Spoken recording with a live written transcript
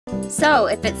So,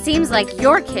 if it seems like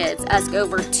your kids ask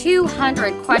over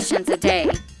 200 questions a day,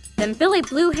 then Billy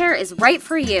Bluehair is right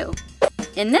for you.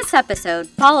 In this episode,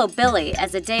 follow Billy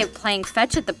as a day of playing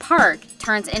fetch at the park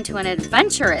turns into an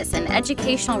adventurous and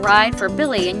educational ride for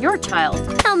Billy and your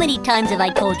child. How many times have I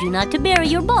told you not to bury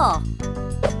your ball?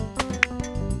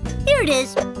 Here it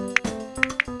is.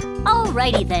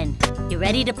 Alrighty then. You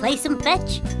ready to play some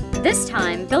fetch? This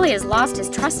time, Billy has lost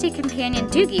his trusty companion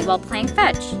Doogie while playing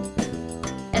fetch.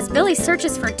 As Billy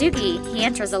searches for Doogie, he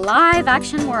enters a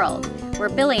live-action world where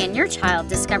Billy and your child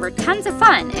discover tons of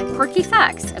fun and quirky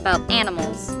facts about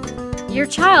animals. Your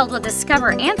child will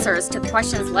discover answers to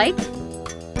questions like,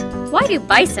 why do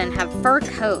bison have fur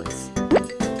coats?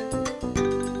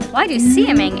 Why do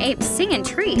siamang apes sing in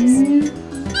trees?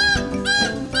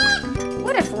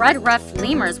 What if red-ruffed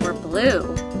lemurs were blue?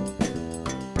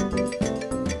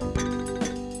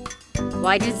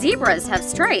 Why do zebras have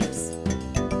stripes?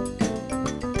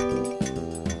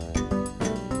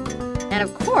 And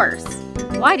of course,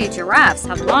 why do giraffes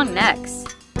have long necks?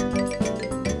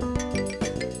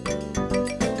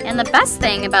 And the best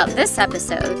thing about this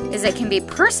episode is it can be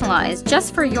personalized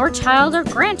just for your child or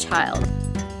grandchild.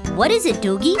 What is it,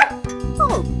 Doogie?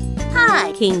 Oh,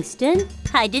 hi, Kingston.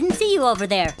 I didn't see you over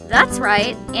there. That's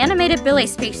right. Animated Billy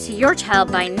speaks to your child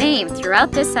by name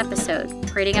throughout this episode,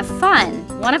 creating a fun,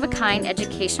 one-of-a-kind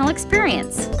educational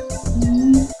experience.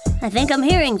 I think I'm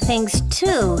hearing things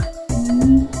too.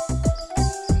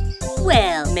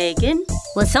 Well, Megan,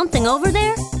 was something over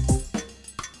there?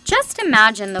 Just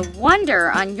imagine the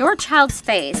wonder on your child's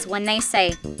face when they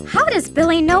say, "How does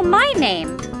Billy know my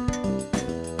name?"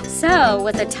 So,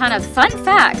 with a ton of fun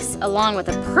facts, along with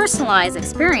a personalized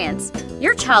experience,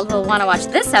 your child will want to watch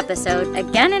this episode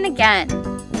again and again.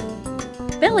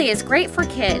 Billy is great for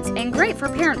kids and great for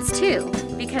parents too,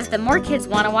 because the more kids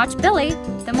want to watch Billy,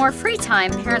 the more free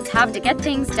time parents have to get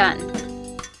things done.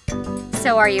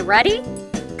 So are you ready?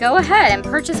 Go ahead and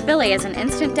purchase Billy as an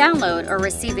instant download or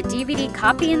receive a DVD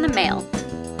copy in the mail.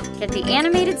 Get the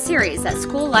animated series at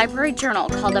School Library Journal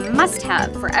called a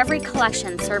must-have for every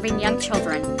collection serving young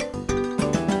children.